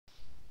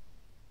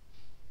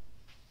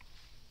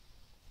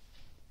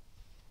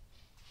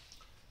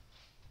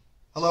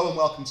Hello and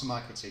welcome to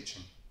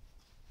Micro-Teaching.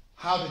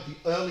 How did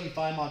the early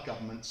Weimar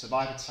government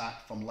survive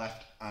attack from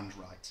left and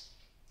right?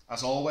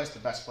 As always, the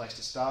best place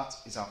to start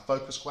is our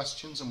focus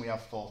questions, and we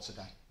have 4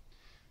 today.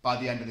 By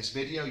the end of this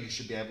video, you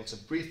should be able to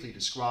briefly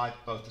describe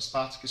both the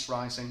Spartacist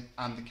Rising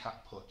and the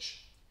Kapp Putsch.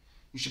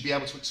 You should be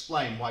able to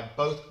explain why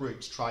both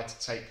groups tried to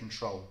take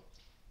control.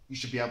 You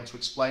should be able to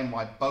explain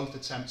why both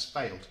attempts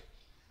failed.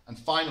 And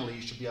finally,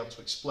 you should be able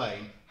to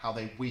explain how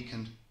they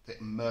weakened the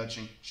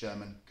emerging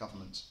German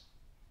government.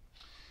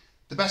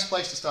 The best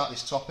place to start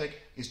this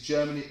topic is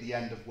Germany at the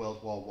end of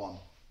World War I,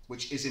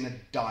 which is in a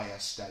dire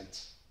state.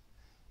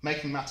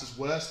 Making matters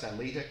worse, their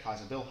leader,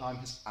 Kaiser Wilhelm,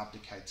 has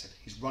abdicated.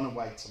 He's run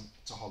away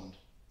to Holland.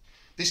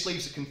 This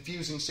leaves a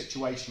confusing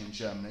situation in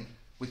Germany,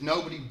 with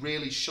nobody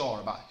really sure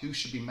about who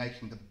should be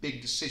making the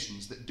big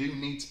decisions that do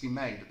need to be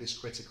made at this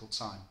critical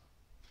time.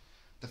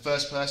 The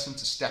first person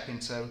to step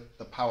into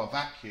the power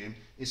vacuum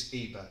is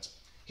Ebert.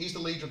 He's the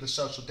leader of the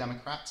Social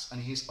Democrats,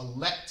 and he's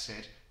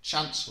elected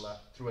Chancellor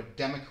through a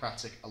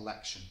democratic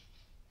election.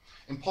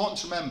 Important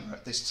to remember,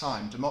 at this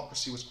time,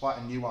 democracy was quite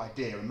a new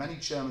idea and many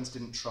Germans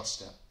didn't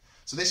trust it.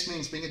 So this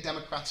means being a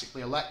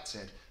democratically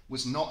elected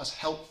was not as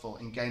helpful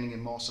in gaining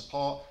him more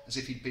support as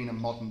if he'd been a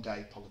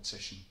modern-day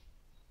politician.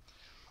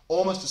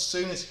 Almost as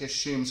soon as he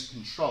assumes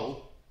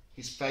control,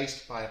 he's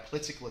faced by a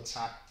political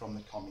attack from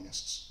the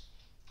communists.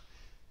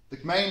 The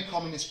main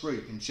communist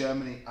group in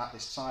Germany at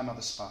this time are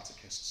the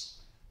Spartacists.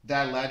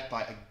 They're led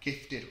by a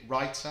gifted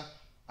writer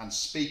and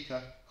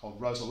speaker called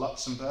Rosa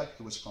Luxemburg,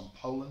 who was from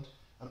Poland,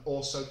 and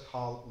also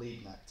Karl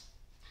Liebknecht.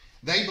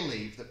 They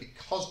believe that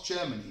because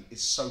Germany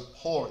is so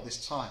poor at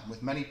this time,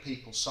 with many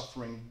people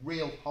suffering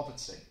real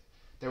poverty,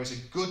 there is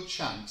a good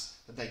chance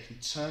that they can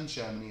turn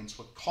Germany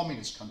into a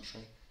communist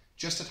country,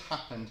 just as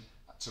happened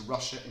to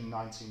Russia in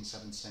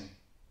 1917.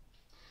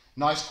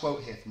 Nice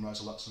quote here from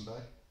Rosa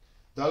Luxemburg.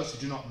 Those who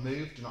do not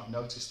move do not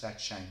notice their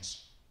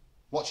chains.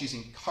 What she's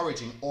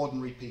encouraging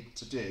ordinary people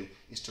to do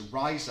is to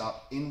rise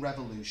up in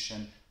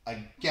revolution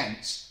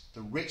against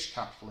the rich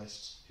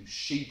capitalists who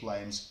she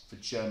blames for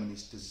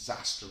Germany's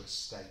disastrous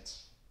state.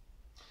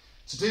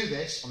 To do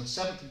this, on the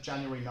 7th of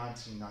January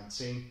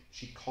 1919,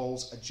 she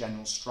calls a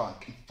general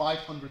strike, and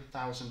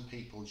 500,000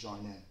 people join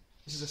in.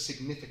 This is a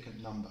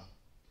significant number.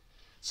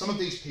 Some of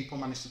these people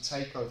managed to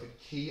take over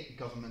key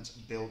government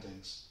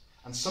buildings,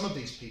 and some of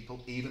these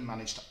people even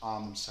managed to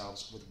arm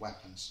themselves with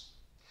weapons.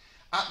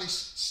 At this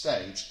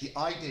stage, the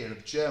idea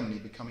of Germany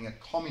becoming a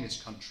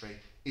communist country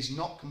is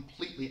not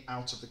completely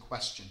out of the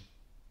question.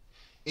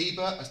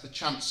 Ebert, as the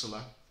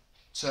Chancellor,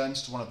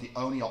 turns to one of the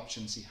only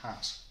options he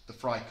has, the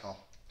Freikorps.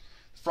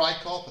 The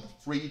Freikorps are the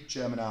Free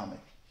German Army,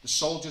 the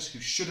soldiers who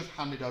should have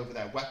handed over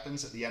their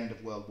weapons at the end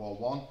of World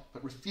War I,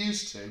 but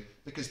refused to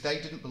because they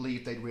didn't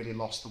believe they'd really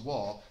lost the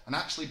war and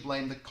actually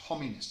blamed the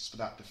communists for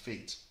that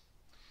defeat.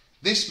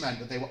 This meant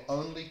that they were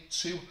only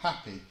too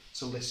happy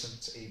to listen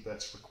to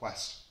Ebert's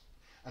request.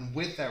 And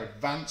with their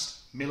advanced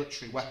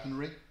military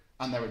weaponry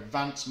and their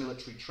advanced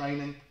military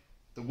training,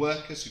 the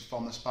workers who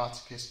form the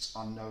Spartacists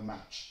are no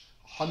match.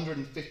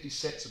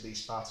 156 of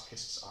these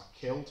Spartacists are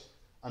killed,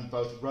 and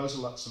both Rosa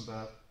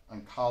Luxemburg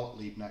and Karl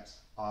Liebknecht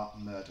are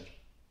murdered.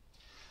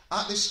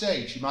 At this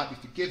stage, you might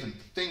be forgiven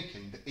for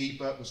thinking that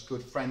Ebert was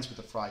good friends with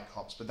the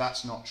Freikorps, but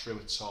that's not true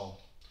at all.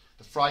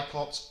 The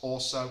Freikorps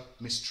also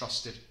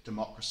mistrusted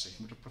democracy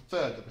and would have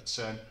preferred the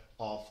return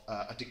of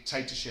a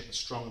dictatorship, a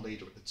strong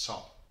leader at the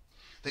top.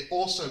 They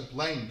also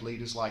blamed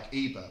leaders like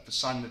Ebert for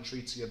signing the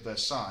Treaty of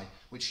Versailles,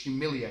 which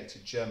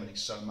humiliated Germany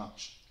so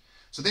much.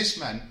 So this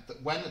meant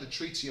that when the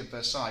Treaty of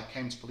Versailles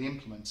came to be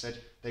implemented,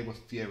 they were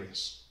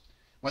furious.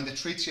 When the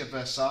Treaty of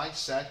Versailles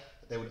said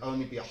that there would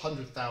only be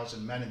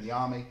 100,000 men in the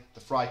army,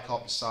 the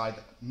Freikorps decided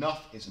that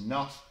enough is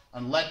enough,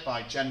 and led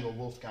by General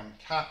Wolfgang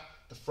Kapp,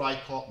 the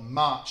Freikorps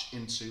march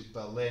into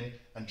Berlin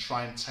and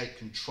try and take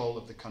control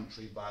of the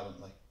country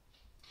violently.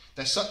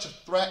 They're such a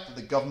threat that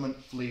the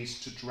government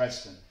flees to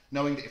Dresden,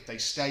 knowing that if they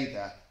stay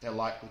there, they're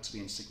likely to be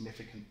in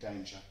significant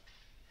danger.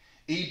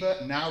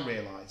 Ebert now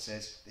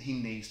realises that he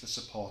needs the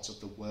support of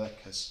the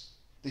workers.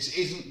 This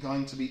isn't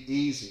going to be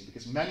easy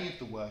because many of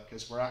the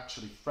workers were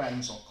actually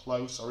friends or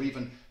close or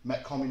even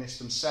met communists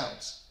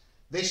themselves.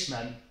 This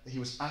meant that he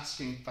was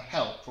asking for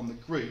help from the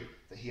group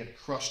that he had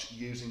crushed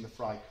using the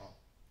Freikorps.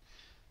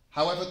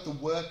 However, the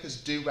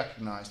workers do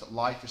recognise that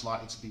life is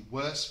likely to be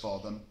worse for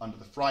them under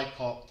the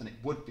Freikorps than it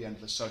would be under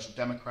the Social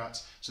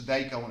Democrats, so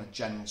they go on a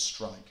general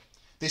strike.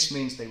 This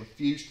means they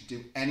refuse to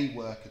do any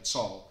work at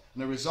all,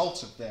 and as a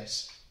result of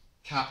this,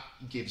 Kapp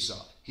gives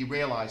up. He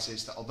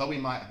realises that although he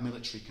might have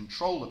military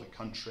control of a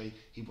country,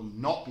 he will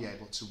not be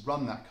able to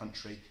run that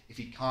country if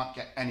he can't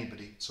get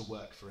anybody to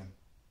work for him.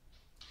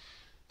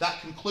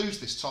 That concludes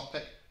this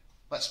topic.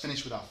 Let's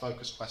finish with our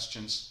focus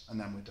questions, and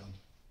then we're done.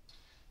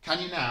 Can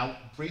you now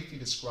briefly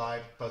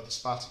describe both the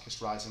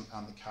Spartacist Rising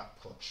and the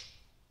Kapp Putsch?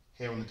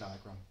 Here on the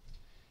diagram.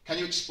 Can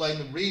you explain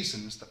the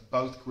reasons that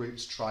both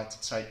groups tried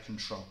to take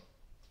control?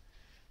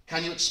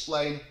 Can you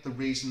explain the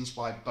reasons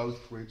why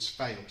both groups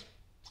failed?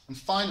 And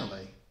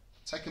finally,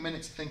 take a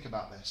minute to think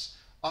about this.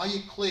 Are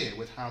you clear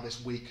with how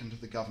this weakened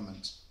the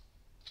government?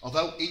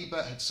 Although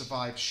Ebert had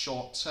survived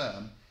short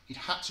term, he'd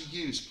had to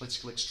use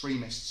political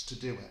extremists to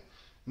do it,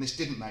 and this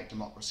didn't make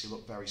democracy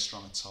look very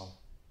strong at all.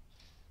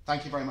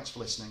 Thank you very much for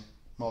listening.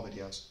 More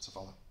videos to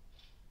follow.